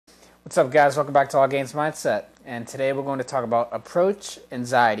What's up, guys? Welcome back to All Gains Mindset. And today we're going to talk about approach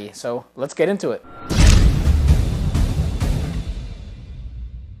anxiety. So let's get into it.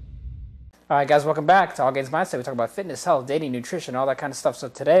 All right, guys, welcome back to All Gains Mindset. We talk about fitness, health, dating, nutrition, all that kind of stuff. So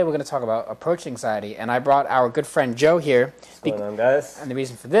today we're going to talk about approach anxiety. And I brought our good friend Joe here. What's going on, guys? And the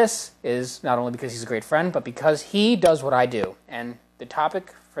reason for this is not only because he's a great friend, but because he does what I do. And the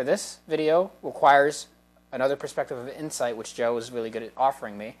topic for this video requires another perspective of insight, which Joe is really good at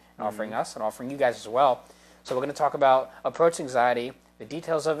offering me, and offering us, and offering you guys as well. So we're going to talk about approach anxiety, the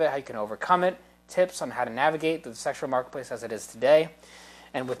details of it, how you can overcome it, tips on how to navigate the sexual marketplace as it is today.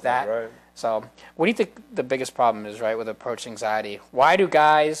 And with that, so what do you think the biggest problem is, right, with approach anxiety? Why do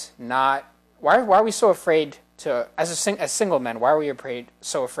guys not, why are we so afraid to, as single men, why are we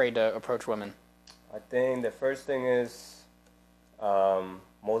so afraid to approach women? I think the first thing is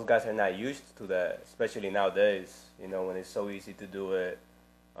most guys are not used to that, especially nowadays, when it's so easy to do it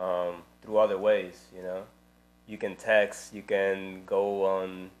through other ways, You can text, you can go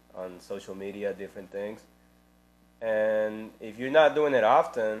on social media, different things. And if you're not doing it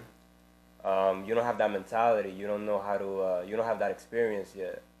often, you don't have that mentality. You don't know how to, you don't have that experience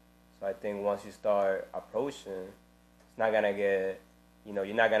yet. So I think once you start approaching, it's not going to get, you're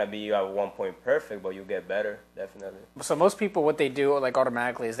not going to be at one point perfect, but you'll get better, definitely. So most people, what they do, like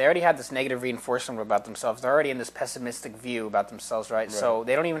automatically, is they already have this negative reinforcement about themselves. They're already in this pessimistic view about themselves, right? So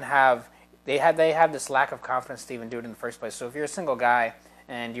they don't even have, they have this lack of confidence to even do it in the first place. So if you're a single guy,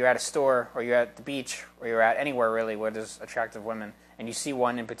 and you're at a store, or you're at the beach, or you're at anywhere really where there's attractive women, and you see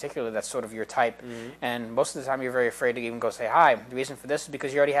one in particular that's sort of your type, and most of the time you're very afraid to even go say hi. The reason for this is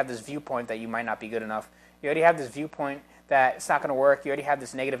because you already have this viewpoint that you might not be good enough. You already have this viewpoint that it's not going to work. You already have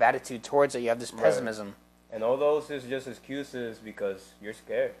this negative attitude towards it. You have this pessimism. And all those is just excuses because you're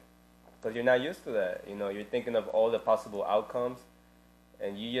scared, because you're not used to that. You're thinking of all the possible outcomes,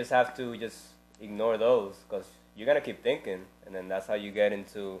 and you just have to just ignore those because you're going to keep thinking, and then that's how you get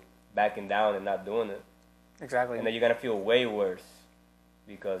into backing down and not doing it. Exactly. And then you're going to feel way worse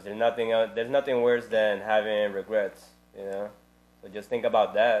because there's nothing worse than having regrets, So just think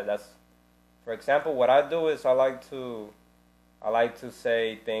about that. That's, for example, what I do is I like to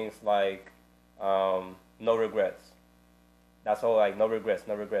say things like no regrets. That's all, like no regrets.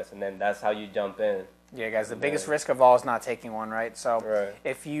 And then that's how you jump in. Yeah, guys, the biggest risk of all is not taking one, right? So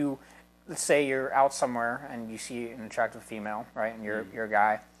if you, let's say you're out somewhere and you see an attractive female, right, and you're a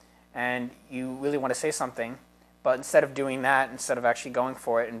guy, and you really want to say something, but instead of doing that, instead of actually going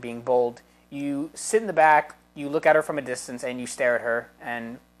for it and being bold, you sit in the back, you look at her from a distance, and you stare at her,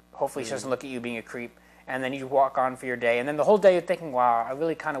 and hopefully she doesn't look at you being a creep, and then you walk on for your day, and then the whole day you're thinking, wow, I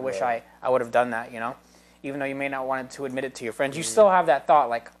really kind of wish I would have done that, Even though you may not want to admit it to your friends, you still have that thought,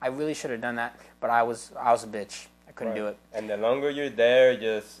 like, I really should have done that, but I was a bitch. I couldn't do it. And the longer you're there,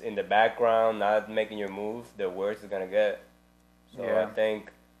 just in the background, not making your moves, the worse it's going to get. So I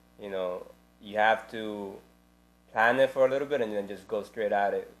think, you have to plan it for a little bit and then just go straight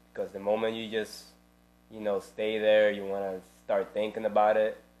at it. Because the moment you just, stay there, you want to start thinking about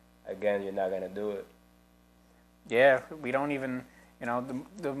it, again, you're not going to do it. Yeah, we don't even,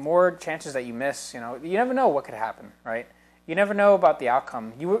 the more chances that you miss, you never know what could happen, right? You never know about the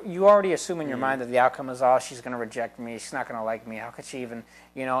outcome. You already assume in your mind that the outcome is, oh, she's going to reject me. She's not going to like me. How could she even,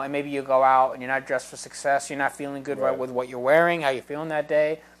 and maybe you go out and you're not dressed for success. You're not feeling good with what you're wearing, how you're feeling that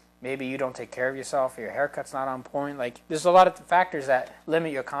day. Maybe you don't take care of yourself or your haircut's not on point. Like, there's a lot of factors that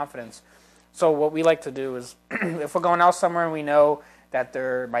limit your confidence. So what we like to do is if we're going out somewhere and we know that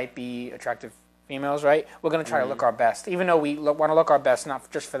there might be attractive females, right, we're going to try to look our best. Even though we want to look our best, not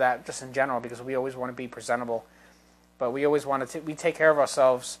just for that, just in general, because we always want to be presentable. But we always want to, we take care of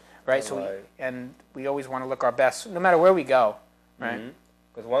ourselves, right? And we always want to look our best, no matter where we go, right?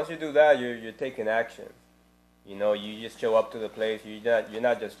 Because once you do that, you're taking action. You just show up to the place. You're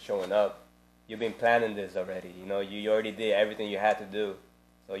not just showing up. You've been planning this already. You already did everything you had to do.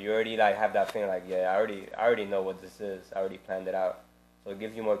 So you already have that feeling like, yeah, I already know what this is. I already planned it out. So it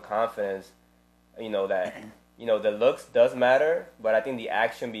gives you more confidence. That the looks does matter, but I think the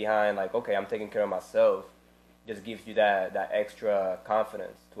action behind, like, okay, I'm taking care of myself, just gives you that extra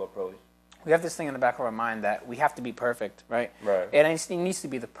confidence to approach. We have this thing in the back of our mind that we have to be perfect, right? Right. And it needs to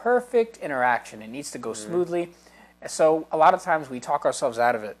be the perfect interaction. It needs to go smoothly. So a lot of times we talk ourselves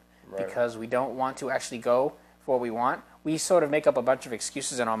out of it because we don't want to actually go for what we want. We sort of make up a bunch of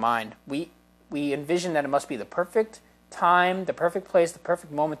excuses in our mind. We envision that it must be the perfect time, the perfect place, the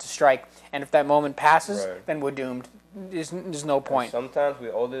perfect moment to strike. And if that moment passes, then we're doomed. There's no point. And sometimes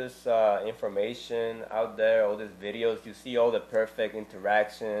with all this information out there, all these videos, you see all the perfect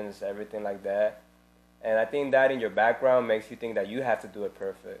interactions, everything like that. And I think that in your background makes you think that you have to do it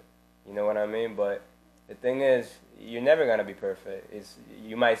perfect. You know what I mean? But the thing is, you're never gonna be perfect.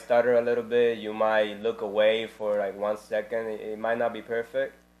 You might stutter a little bit. You might look away for like 1 second. It might not be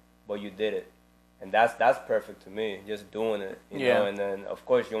perfect, but you did it, and that's perfect to me. Just doing it, you know. And then of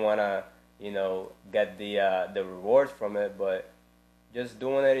course you wanna, get the rewards from it, but just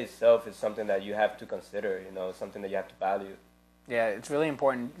doing it itself is something that you have to consider. Something that you have to value. Yeah, it's really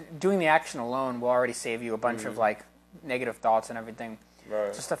important. Doing the action alone will already save you a bunch of like negative thoughts and everything.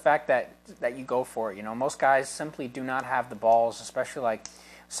 Right. Just the fact that you go for it. Most guys simply do not have the balls, especially like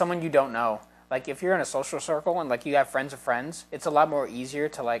someone you don't know. Like if you're in a social circle and like you have friends of friends, it's a lot more easier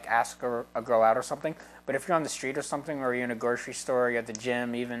to like ask a girl out or something. But if you're on the street or something, or you're in a grocery store, you're at the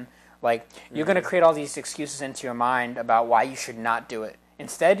gym, even like you're gonna create all these excuses into your mind about why you should not do it.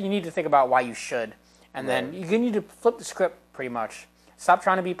 Instead, you need to think about why you should, and then you need to flip the script pretty much. Stop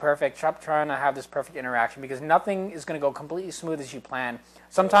trying to be perfect. Stop trying to have this perfect interaction, because nothing is going to go completely smooth as you plan.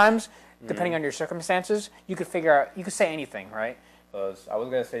 Sometimes, depending on your circumstances, you could say anything, right? Because I was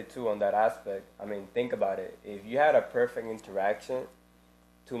going to say, too, on that aspect, I mean, think about it. If you had a perfect interaction,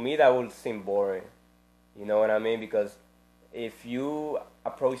 to me, that would seem boring. You know what I mean? Because if you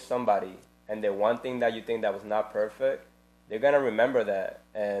approach somebody and the one thing that you think that was not perfect, they're going to remember that.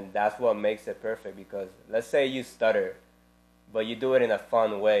 And that's what makes it perfect. Because let's say you stutter, but you do it in a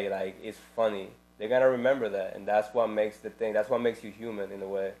fun way, like it's funny. They're gonna remember that, and that's what makes the thing. That's what makes you human in a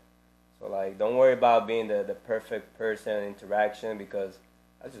way. So like, don't worry about being the perfect person interaction, because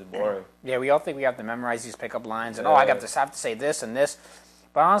that's just boring. Yeah, we all think we have to memorize these pickup lines, and I have to say this and this.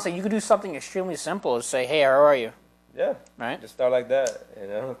 But honestly, you could do something extremely simple. Is say, hey, how are you? Yeah. Right. Just start like that.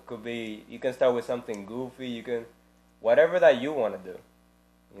 Could be. You can start with something goofy. You can, whatever that you want to do.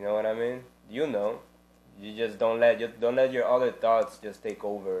 You know what I mean? You just don't let your other thoughts just take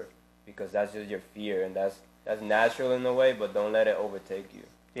over, because that's just your fear, and that's natural in a way, but don't let it overtake you.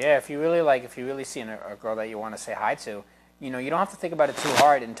 Yeah, if you really see a girl that you want to say hi to, you don't have to think about it too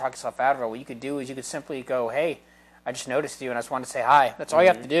hard and talk yourself out of it. What you could do is you could simply go, hey, I just noticed you and I just wanted to say hi. That's all you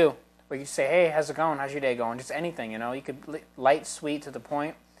have to do. Or you say, hey, how's it going? How's your day going? Just anything, You could light, sweet, to the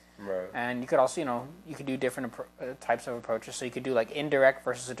point. Right. And you could also, you could do different types of approaches. So you could do like indirect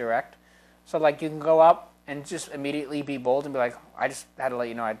versus a direct. So like you can go up and just immediately be bold and be like, I just had to let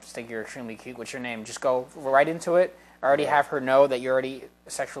you know, I just think you're extremely cute. What's your name? Just go right into it. Already have her know that you're already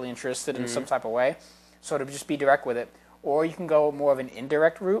sexually interested in some type of way. So to just be direct with it. Or you can go more of an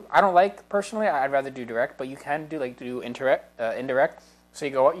indirect route. I don't like, personally, I'd rather do direct, but you can do indirect. So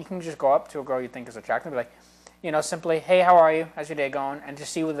you can just go up to a girl you think is attractive and be like, simply, hey, how are you? How's your day going? And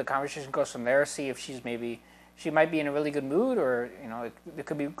just see where the conversation goes from there. See if she might be in a really good mood, or it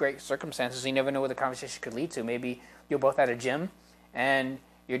could be great circumstances. You never know what the conversation could lead to. Maybe you're both at a gym and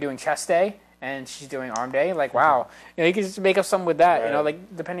you're doing chest day and she's doing arm day. Like, wow, you can just make up something with that. Right.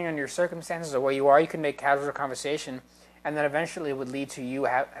 Like depending on your circumstances or where you are, you can make casual conversation, and then eventually it would lead to you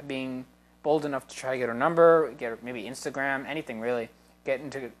being bold enough to try to get her number, get maybe Instagram, anything really, get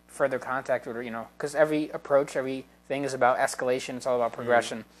into further contact with her. Because every approach, everything is about escalation. It's all about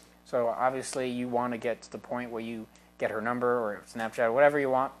progression. So obviously you want to get to the point where you get her number or Snapchat or whatever you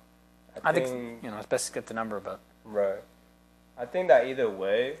want. I think it's best to get the number, but right. I think that either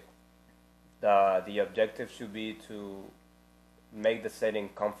way, the objective should be to make the setting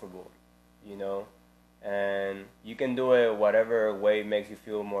comfortable, and you can do it whatever way makes you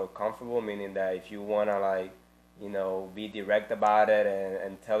feel more comfortable. Meaning that if you wanna be direct about it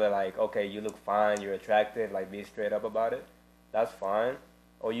and tell her like, okay, you look fine, you're attractive, like be straight up about it, that's fine.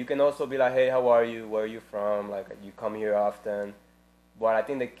 Or you can also be like, hey, how are you? Where are you from? Like, you come here often. But I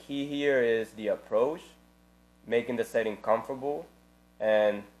think the key here is the approach, making the setting comfortable,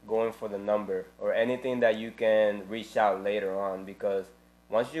 and going for the number or anything that you can reach out later on. Because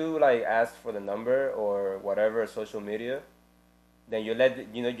once you ask for the number or whatever social media, then you're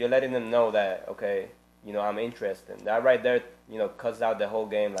letting them know that, okay, I'm interested. That right there, cuts out the whole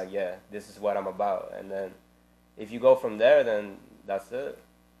game. Like, yeah, this is what I'm about. And then if you go from there, then that's it.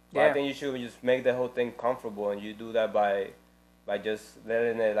 But I think you should just make the whole thing comfortable, and you do that by just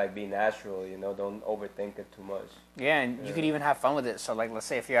letting it be natural. Don't overthink it too much. Yeah, and you could even have fun with it. So let's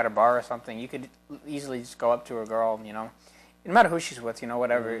say if you're at a bar or something, you could easily just go up to a girl. No matter who she's with,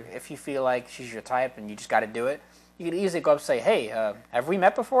 whatever. Mm-hmm. If you feel like she's your type and you just got to do it, you could easily go up and say, hey, have we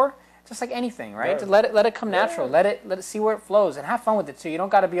met before? Just like anything, right? Just let it come natural. Let it see where it flows, and have fun with it too. You don't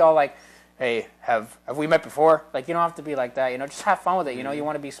got to be all like, hey, have we met before? You don't have to be like that. Just have fun with it. You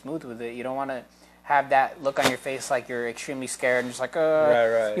want to be smooth with it. You don't want to have that look on your face like you're extremely scared and just like,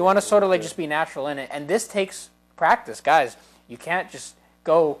 right. You want to sort of just be natural in it. And this takes practice, guys. You can't just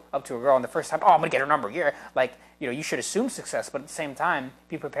go up to a girl and the first time, oh, I'm going to get her number. Yeah. you should assume success, but at the same time,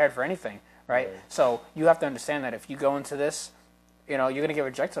 be prepared for anything, right? So you have to understand that if you go into this, you're going to get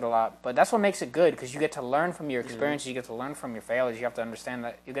rejected a lot. But that's what makes it good, because you get to learn from your experiences, you get to learn from your failures. You have to understand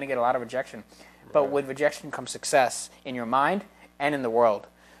that you're going to get a lot of rejection. But with rejection comes success in your mind and in the world.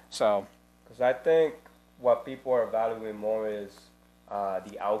 So, because I think what people are valuing more is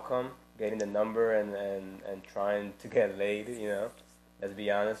the outcome, getting the number and trying to get laid, let's be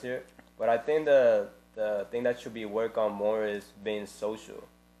honest here. But I think the thing that should be worked on more is being social.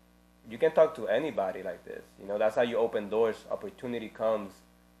 You can talk to anybody like this. That's how you open doors. Opportunity comes.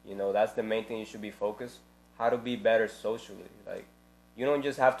 That's the main thing you should be focused. How to be better socially. Like, you don't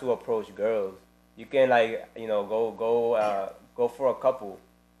just have to approach girls. You can go for a couple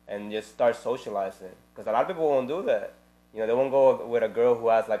and just start socializing. Because a lot of people won't do that. They won't go with a girl who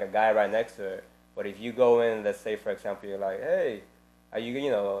has like a guy right next to her. But if you go in, let's say for example, you're like, hey, are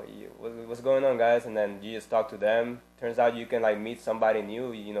what's going on, guys? And then you just talk to them. Turns out you can like meet somebody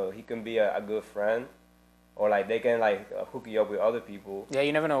new. He can be a good friend, or like they can like hook you up with other people. Yeah,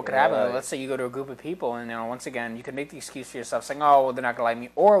 you never know what could happen. Let's say you go to a group of people, and once again, you can make the excuse for yourself, saying, "Oh, well, they're not gonna like me."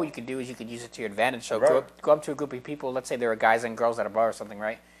 Or what you could do is you could use it to your advantage. So go up to a group of people. Let's say there are guys and girls at a bar or something,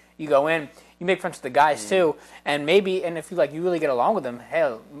 right? You go in, you make friends with the guys too, and if you really get along with them,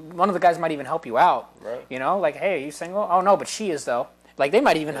 hell, one of the guys might even help you out. Right. Like, hey, are you single? Oh no, but she is though. Like, they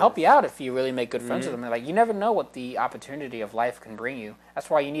might even help you out if you really make good friends with them. Like, you never know what the opportunity of life can bring you. That's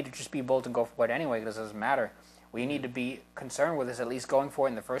why you need to just be bold and go for it anyway, because it doesn't matter. What you need to be concerned with is at least going for it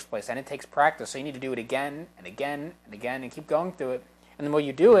in the first place. And it takes practice, so you need to do it again and again and again and keep going through it. And the more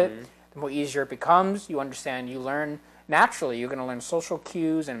you do it, the more easier it becomes. You understand, you learn naturally. You're going to learn social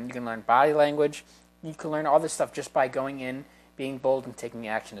cues, and you can learn body language. You can learn all this stuff just by going in, being bold, and taking the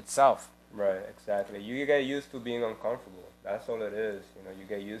action itself. Right, exactly. You get used to being uncomfortable. That's all it is. You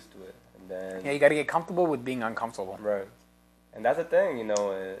get used to it, and then you got to get comfortable with being uncomfortable. Right, and that's the thing.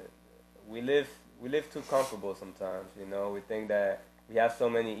 We live too comfortable sometimes. We think that we have so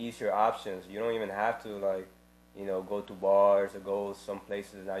many easier options. You don't even have to go to bars or go some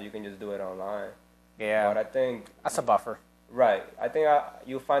places. Now you can just do it online. Yeah, but I think that's a buffer. Right, I think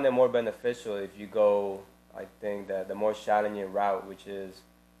you'll find it more beneficial if you go. I think that the more challenging route, which is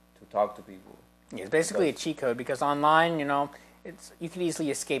to talk to people. Yeah, it's basically a cheat code, because online, you can easily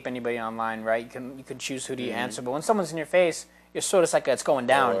escape anybody online, right? You can choose who do you answer, but when someone's in your face, you're sort of like it's going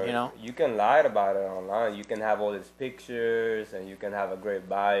down, or you can lie about it online. You can have all these pictures and you can have a great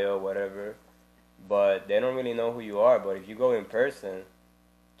bio, whatever, but they don't really know who you are. But if you go in person,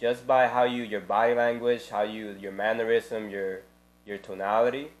 just by how your body language, your mannerism, your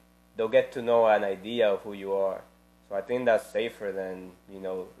tonality, they'll get to know an idea of who you are. So I think that's safer than,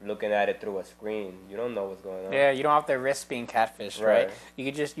 looking at it through a screen. You don't know what's going on. Yeah, you don't have to risk being catfished, right? You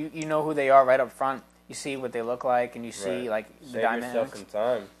could just, you know who they are right up front. You see what they look like, and you see, the Save dynamics. yourself some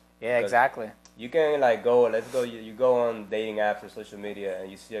time. Yeah, exactly. You can, you go on dating apps or social media,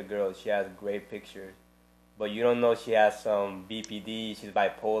 and you see a girl, she has great pictures, but you don't know she has some BPD, she's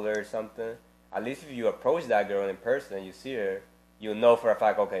bipolar or something. At least if you approach that girl in person and you see her, you know for a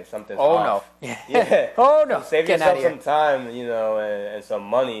fact, okay, something's off. No. Yeah. Oh, no. So save yourself some time, and some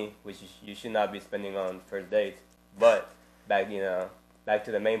money, which you should not be spending on first dates. But back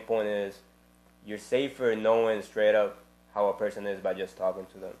to the main point is, you're safer knowing straight up how a person is by just talking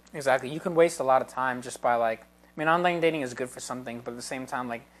to them. Exactly. You can waste a lot of time just by online dating is good for some things, but at the same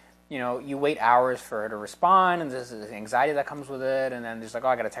time, you wait hours for her to respond, and there's the anxiety that comes with it, and then there's I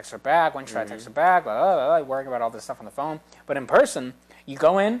got to text her back. When should I text her back? Worrying about all this stuff on the phone. But in person, you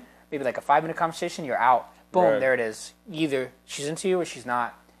go in, maybe a 5-minute conversation, you're out. Boom, there it is. Either she's into you or she's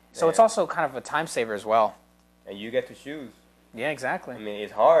not. So it's also kind of a time saver as well. And you get to choose. Yeah, exactly. I mean,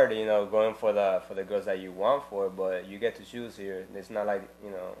 it's hard, going for the girls that you want for, but you get to choose here. It's not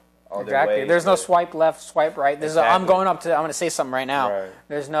Exactly. There's no swipe left, swipe right. There's I'm going to say something right now.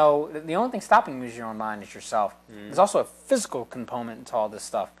 Right. The only thing stopping you is your own mind, is yourself. There's also a physical component to all this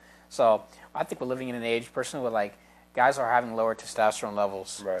stuff. So I think we're living in an age, personally, where guys are having lower testosterone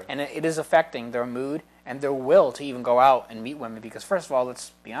levels. Right. And it is affecting their mood and their will to even go out and meet women, because first of all,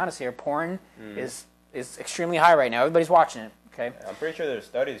 let's be honest here, porn is extremely high right now. Everybody's watching it. Okay. I'm pretty sure there's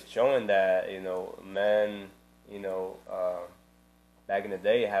studies showing that, men, back in the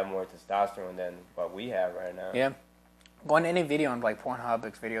day had more testosterone than what we have right now. Yeah. Go on any video on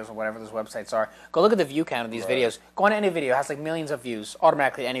Pornhub, videos, or whatever those websites are. Go look at the view count of these videos. Go on any video. It has millions of views,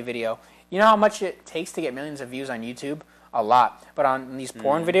 automatically, any video. You know how much it takes to get millions of views on YouTube? A lot. But on these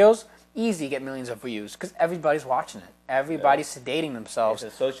porn videos, easy to get millions of views, because everybody's watching it. Everybody's sedating themselves.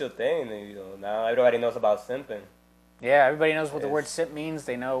 It's a social thing. Now everybody knows about simping. Yeah, everybody knows what the word simp means.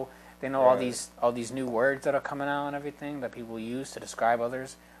 They know They know all these new words that are coming out and everything that people use to describe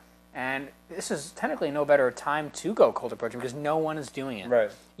others. And this is technically no better time to go cold approaching because no one is doing it.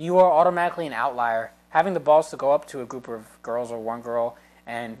 Right. You are automatically an outlier. Having the balls to go up to a group of girls or one girl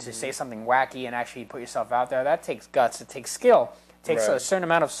and to say something wacky and actually put yourself out there, that takes guts. It takes skill. It takes a certain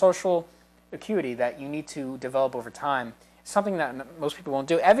amount of social acuity that you need to develop over time. It's something that most people won't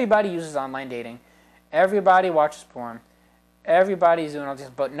do. Everybody uses online dating. Everybody watches porn. Everybody's doing all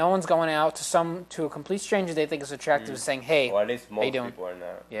this, but no one's going out to a complete stranger they think is attractive, saying, "Hey, or at least most how you doing?" people are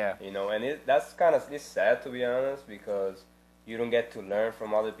not. Yeah. You know, and that's kind of it's sad to be honest because you don't get to learn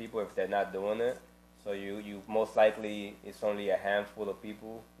from other people if they're not doing it. So you most likely it's only a handful of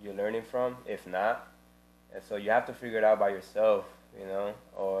people you're learning from, if not. And so you have to figure it out by yourself, you know,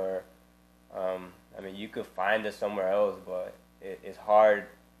 or I mean, you could find it somewhere else, but it's hard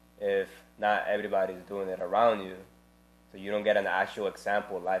if not everybody's doing it around you. So you don't get an actual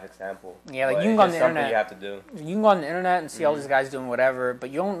example, life example. Yeah, like but you can go on the something internet. You have to do. You can go on the internet and see all these guys doing whatever, but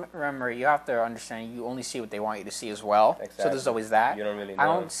you don't remember. You have to understand. You only see what they want you to see as well. Exactly. So there's always that. You don't really know. I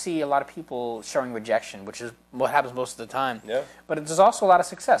don't see a lot of people showing rejection, which is what happens most of the time. Yeah. But there's also a lot of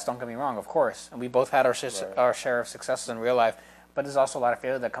success. Don't get me wrong, of course, and we both had our share of successes in real life. But there's also a lot of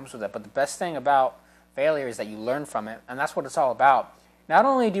failure that comes with it. But the best thing about failure is that you learn from it, and that's what it's all about. Not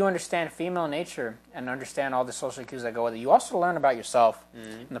only do you understand female nature and understand all the social cues that go with it, you also learn about yourself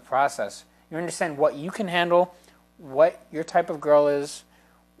in the process. You understand what you can handle, what your type of girl is,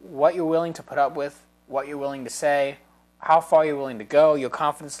 what you're willing to put up with, what you're willing to say, how far you're willing to go, your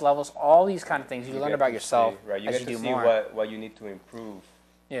confidence levels, all these kind of things you learn about yourself right. You as get you to do see more. what you need to improve.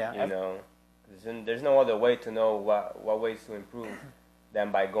 Yeah. You know, there's no other way to know what ways to improve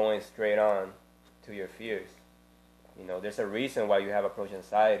than by going straight on to your fears. You know, there's a reason why you have approach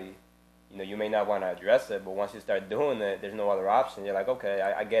anxiety. You know, you may not want to address it, but once you start doing it, there's no other option. You're like, okay,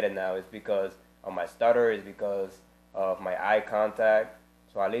 I get it now. It's because of my stutter. It's because of my eye contact.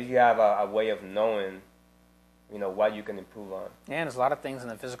 So at least you have a way of knowing, you know, what you can improve on. Yeah, and there's a lot of things in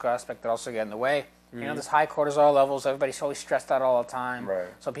the physical aspect that also get in the way. You know, there's high cortisol levels. Everybody's always stressed out all the time. Right.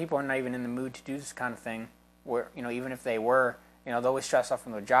 So people are not even in the mood to do this kind of thing. Where, you know, even if they were, you know, they're always stressed out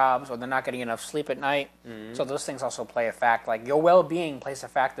from their jobs or they're not getting enough sleep at night. So those things also play a fact. Like your well-being plays a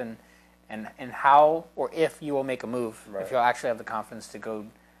fact in how or if you will make a move. Right. If you'll actually have the confidence to go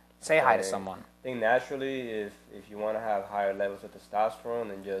say hi to someone. I think naturally, if you want to have higher levels of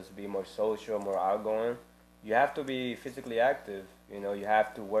testosterone and just be more social, more outgoing, you have to be physically active. You know, you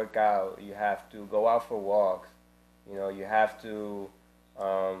have to work out. You have to go out for walks. You know, you have to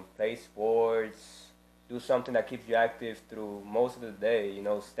play sports. Do something that keeps you active through most of the day. You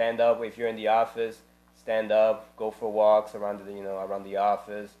know, stand up if you're in the office. Stand up. Go for walks around the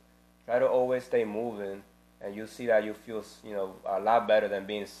office. Try to always stay moving, and you'll see that you feel a lot better than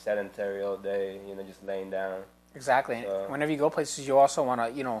being sedentary all day. You know, just laying down. Exactly. Whenever you go places, you also want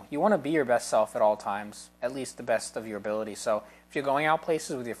to, you want to be your best self at all times, at least the best of your ability. So if you're going out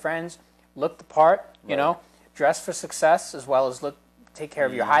places with your friends, look the part. You know, dress for success as well as take care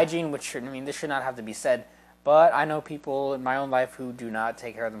of your hygiene, which, this should not have to be said, but I know people in my own life who do not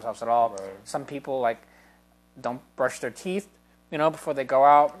take care of themselves at all. Right. Some people, don't brush their teeth, before they go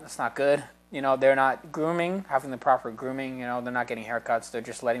out. That's not good. They're not grooming, having the proper grooming. They're not getting haircuts. They're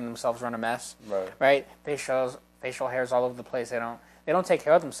just letting themselves run a mess. Right? Facial hairs all over the place. They don't take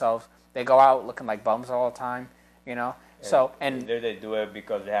care of themselves. They go out looking like bums all the time, And either they do it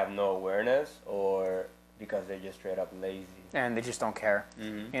because they have no awareness or because they're just straight up lazy. And they just don't care,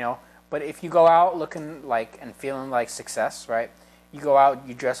 But if you go out looking like and feeling like success, right? You go out,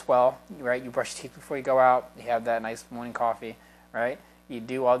 you dress well, right? You brush your teeth before you go out. You have that nice morning coffee, right? You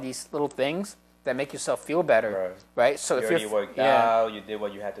do all these little things that make yourself feel better, right? So you if already worked out, you did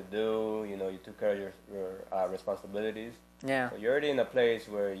what you had to do, you took care of your responsibilities. Yeah. So you're already in a place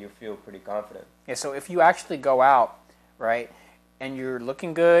where you feel pretty confident. Yeah. So if you actually go out, right? And you're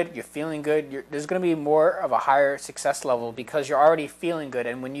looking good, you're feeling good, there's going to be more of a higher success level because you're already feeling good.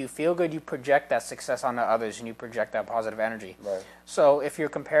 And when you feel good, you project that success onto others and you project that positive energy. Right. So if you're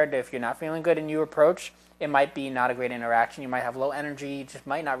compared to if you're not feeling good and you approach, it might be not a great interaction. You might have low energy, you just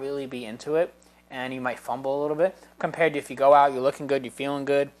might not really be into it, and you might fumble a little bit. Compared to if you go out, you're looking good, you're feeling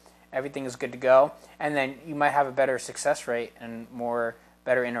good, everything is good to go, and then you might have a better success rate and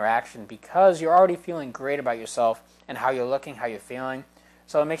better interaction because you're already feeling great about yourself and how you're looking, how you're feeling.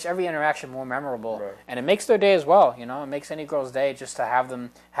 So it makes every interaction more memorable. And it makes their day as well. It makes any girl's day just to have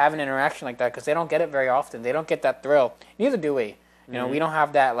them have an interaction like that because they don't get it very often. They don't get that thrill. Neither do we. We don't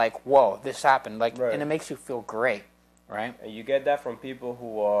have that whoa, this happened. And it makes you feel great, right? And you get that from people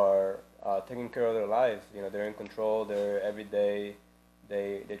who are taking care of their lives. They're in control. They're every day.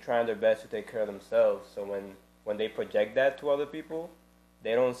 they're trying their best to take care of themselves. So when they project that to other people,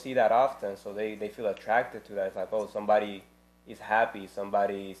 they don't see that often. So they feel attracted to that. It's like, oh, somebody is happy,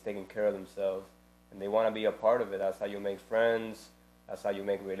 somebody is taking care of themselves, and they want to be a part of it. That's how you make friends. That's how you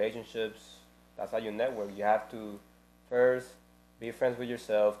make relationships. That's how you network. You have to first be friends with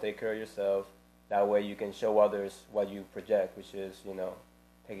yourself, take care of yourself. That way you can show others what you project, which is,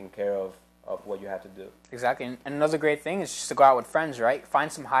 taking care of what you have to do. Exactly. And another great thing is just to go out with friends, right?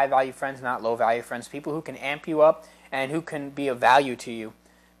 Find some high-value friends, not low-value friends, people who can amp you up and who can be of value to you.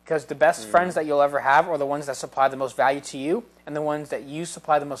 Because the best friends that you'll ever have are the ones that supply the most value to you and the ones that you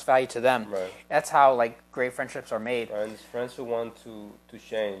supply the most value to them. Right. That's how, great friendships are made. And it's friends who want to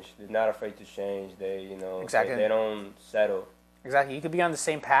change. They're not afraid to change. They, Exactly. they don't settle. Exactly. You could be on the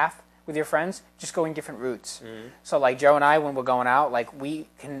same path with your friends, just going different routes. So Joe and I, when we're going out, we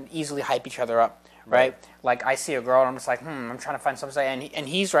can easily hype each other up, right? Like I see a girl and I'm just like, I'm trying to find something, and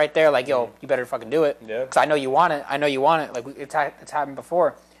he's right there like, yo, you better fucking do it. Yeah. Because I know you want it. I know you want it. It's happened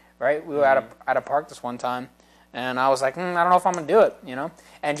before, right? We were at a park this one time, and I was like, I don't know if I'm going to do it,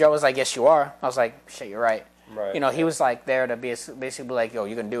 And Joe was like, yes, you are. I was like, shit, you're right. Right. He was there to basically be like, yo,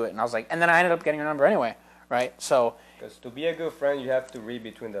 you're going to do it. And I was like, and then I ended up getting your number anyway, right? So... Because to be a good friend, you have to read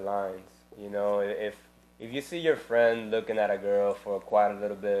between the lines. If you see your friend looking at a girl for quite a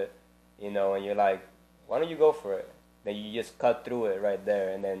little bit, and you're like, why don't you go for it? Then you just cut through it right there,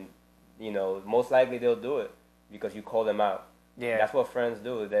 and then, most likely they'll do it because you call them out. Yeah. That's what friends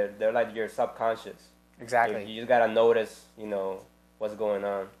do. They're like your subconscious. Exactly. You just gotta notice, what's going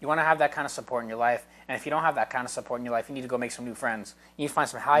on. You want to have that kind of support in your life, and if you don't have that kind of support in your life, you need to go make some new friends. You need to find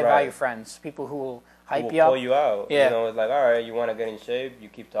some high-value friends, people who will hype you up. Pull you out. Yeah. It's like, all right, you want to get in shape. You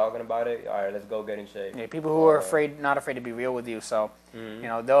keep talking about it. All right, let's go get in shape. Yeah, people who are not afraid to be real with you. So,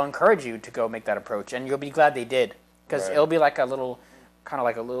 they'll encourage you to go make that approach, and you'll be glad they did, because it'll be like a little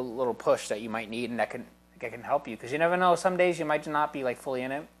push that you might need, and that can help you. Because you never know. Some days you might not be fully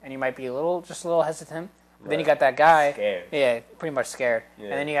in it, and you might be just a little hesitant. But then you got that guy. Scared. Yeah, pretty much scared. Yeah.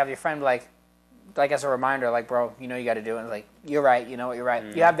 And then you have your friend like as a reminder, bro, you got to do it. And you're right. You're right.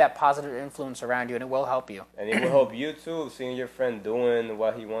 You have that positive influence around you, and it will help you. And it will help you too, seeing your friend doing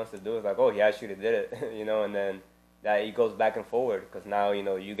what he wants to do. It's like, oh, he actually did it, and then that it goes back and forward because now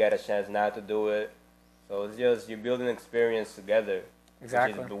you get a chance now to do it. So it's just you're building experience together.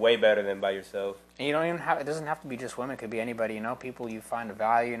 Exactly. Which is way better than by yourself. And you don't even have. It doesn't have to be just women. It could be anybody. People you find a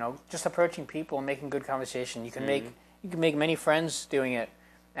value. Just approaching people and making good conversation. You can make many friends doing it,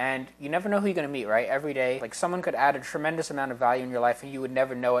 and you never know who you're gonna meet. Right, every day, someone could add a tremendous amount of value in your life, and you would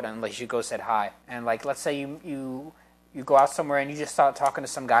never know it unless you go said hi. And let's say you go out somewhere and you just start talking to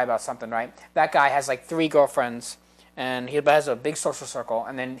some guy about something. Right, that guy has 3 girlfriends. And he has a big social circle,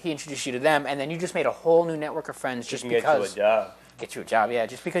 and then he introduced you to them, and then you just made a whole new network of friends just because. Get you a job. Get you a job, yeah.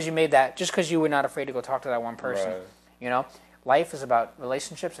 Just because you made that, just because you were not afraid to go talk to that one person. Right. Life is about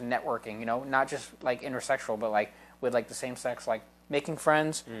relationships and networking. Not just intersexual, but with the same sex, making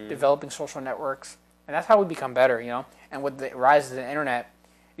friends, developing social networks, and that's how we become better. And with the rise of the internet,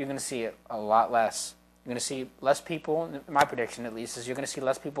 you're going to see it a lot less. You're going to see less people. My prediction, at least, is you're going to see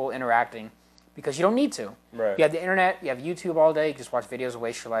less people interacting. Because you don't need to. Right. You have the internet, you have YouTube all day, you just watch videos,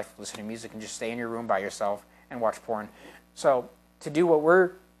 waste your life, listen to music, and just stay in your room by yourself and watch porn. So to do what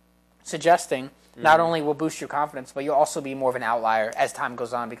we're suggesting, not only will boost your confidence, but you'll also be more of an outlier as time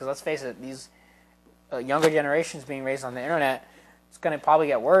goes on. Because let's face it, these younger generations being raised on the internet, it's going to probably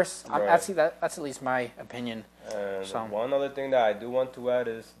get worse. Right. That's at least my opinion. And so. One other thing that I do want to add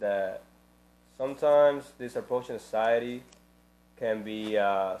is that sometimes this approach in society can be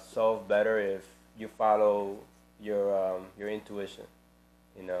solved better if you follow your intuition.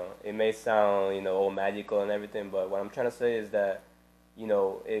 It may sound all magical and everything, but what I'm trying to say is that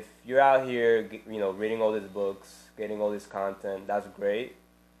if you're out here reading all these books, getting all this content, that's great.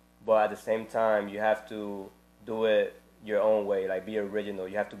 But at the same time, you have to do it your own way, be original.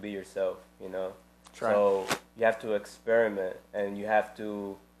 You have to be yourself. That's right. So you have to experiment, and you have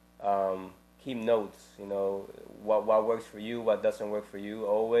to keep notes, what works for you, what doesn't work for you.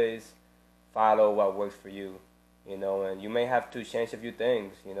 Always follow what works for you, and you may have to change a few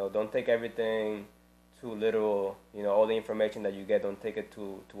things, don't take everything too literal, all the information that you get, don't take it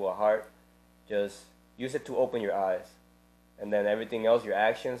to a heart. Just use it to open your eyes, and then everything else, your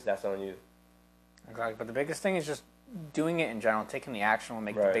actions, that's on you. Exactly, but the biggest thing is just doing it in general, taking the action will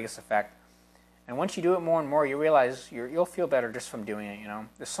make the biggest effect. And once you do it more and more, you realize you'll feel better just from doing it,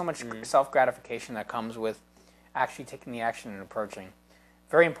 There's so much self-gratification that comes with actually taking the action and approaching.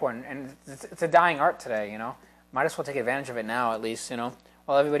 Very important. And it's a dying art today, Might as well take advantage of it now, at least,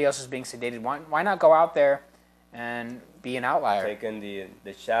 While everybody else is being sedated. Why not go out there and be an outlier. Taking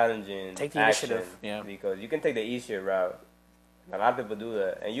the challenging Take the action, initiative. Yeah. because you can take the easier route. A lot of people do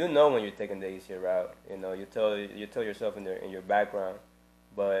that, and you know when you're taking the easier route. You know, you tell yourself in your background,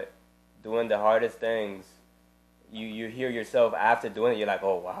 but doing the hardest things, you hear yourself after doing it. You're like,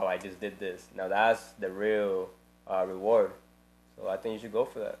 oh wow, I just did this. Now that's the real reward. So I think you should go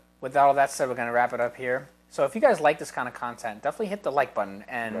for that. With all that said, we're going to wrap it up here. So if you guys like this kind of content, definitely hit the like button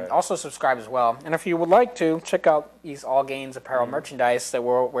and also subscribe as well. And if you would like to, check out these All Gains apparel merchandise that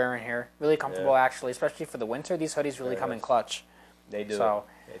we're wearing here. Really comfortable, actually, especially for the winter. These hoodies really come in clutch. They do. So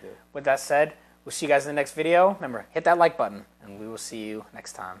They do. with that said, we'll see you guys in the next video. Remember, hit that like button, and we will see you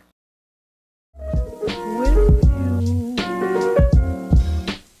next time.